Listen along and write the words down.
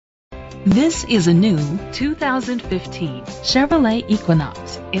This is a new 2015 Chevrolet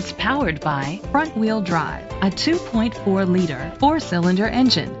Equinox. It's powered by front-wheel drive, a 2.4-liter four-cylinder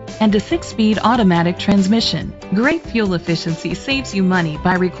engine, and a 6-speed automatic transmission. Great fuel efficiency saves you money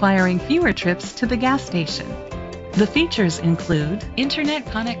by requiring fewer trips to the gas station. The features include internet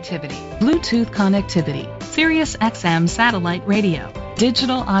connectivity, Bluetooth connectivity, Sirius XM satellite radio,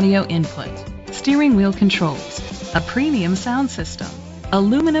 digital audio input, steering wheel controls, a premium sound system,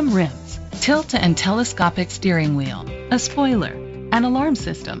 aluminum rims, tilt and telescopic steering wheel, a spoiler, an alarm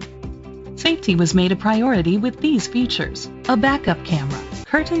system. Safety was made a priority with these features: a backup camera,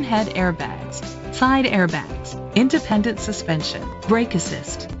 curtain head airbags, side airbags, independent suspension, brake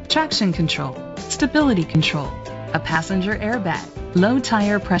assist, traction control, stability control, a passenger airbag, low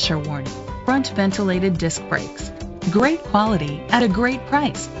tire pressure warning, front ventilated disc brakes. Great quality at a great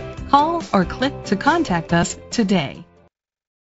price. Call or click to contact us today.